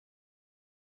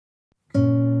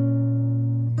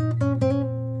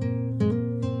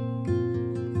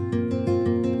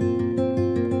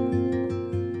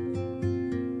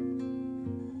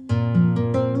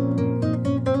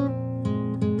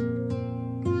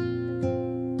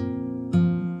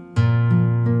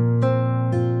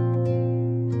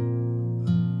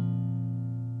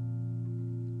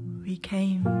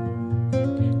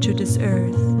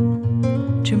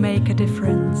make a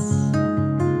difference,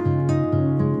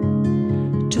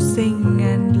 to sing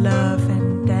and love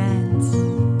and dance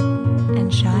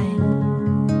and shine,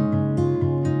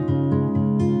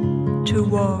 to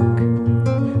walk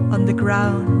on the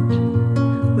ground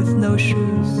with no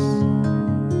shoes,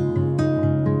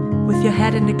 with your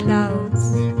head in the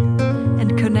clouds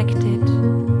and connected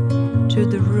to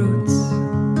the roots.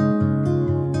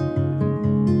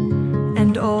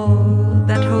 And all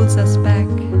that holds us back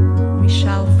we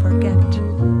shall forget.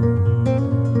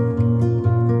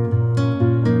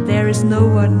 There is no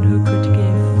one who could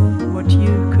give what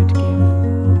you could give.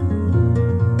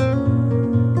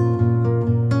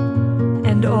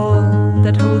 And all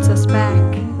that holds us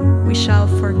back we shall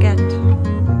forget.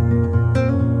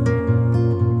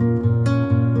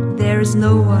 There is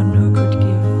no one who could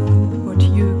give what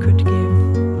you could give.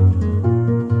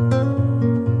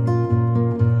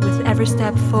 With every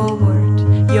step forward,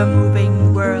 you're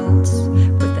moving worlds.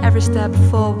 With every step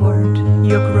forward,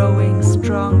 you're growing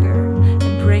stronger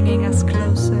and bringing us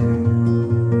closer.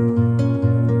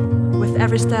 With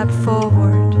every step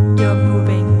forward, you're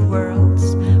moving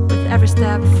worlds. With every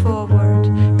step forward,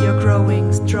 you're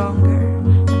growing stronger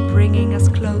and bringing us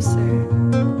closer.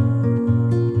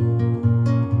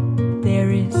 There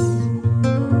is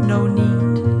no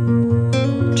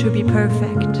need to be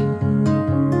perfect,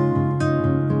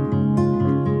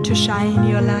 to shine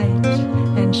your light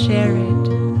and share it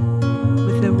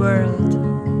with the world,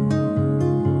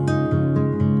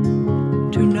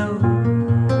 to know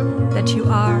that you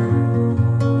are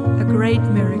a great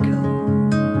miracle,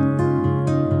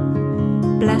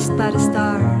 blessed by the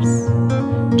stars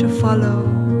to follow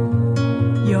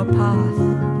your path.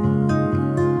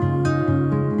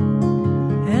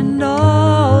 And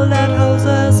all that holds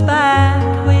us back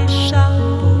we shall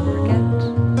forget.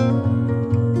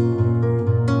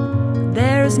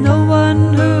 There is no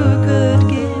one who could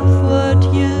give what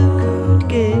you could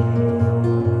give.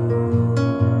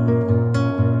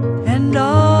 And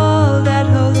all that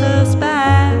holds us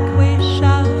back we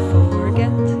shall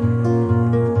forget.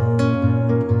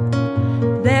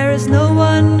 There is no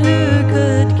one who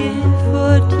could give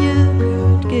what you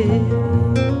could give.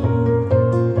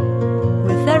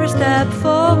 With every step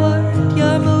forward,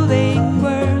 you're moving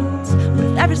worlds.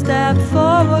 With every step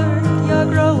forward, you're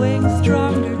growing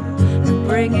stronger and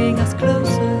bringing us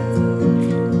closer.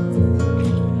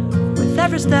 With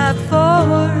every step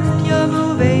forward, you're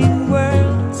moving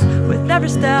worlds. With every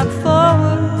step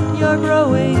forward, you're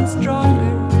growing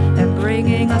stronger and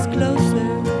bringing us closer.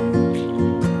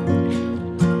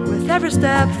 With every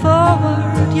step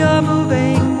forward, you're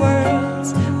moving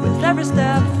worlds. With every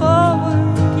step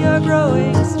forward, you're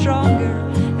growing stronger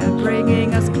and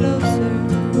bringing us closer.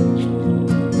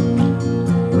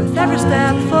 With every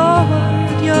step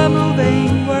forward, you're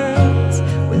moving worlds.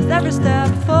 With every step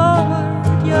forward,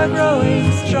 you're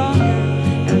growing stronger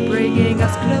and bringing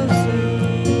us closer.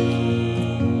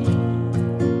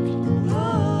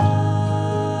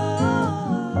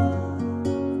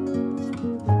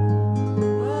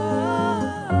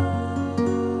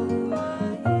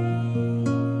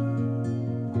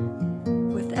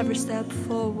 With every step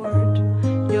forward,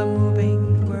 you're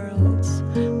moving worlds.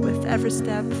 With every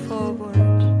step forward,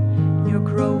 you're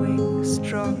growing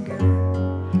stronger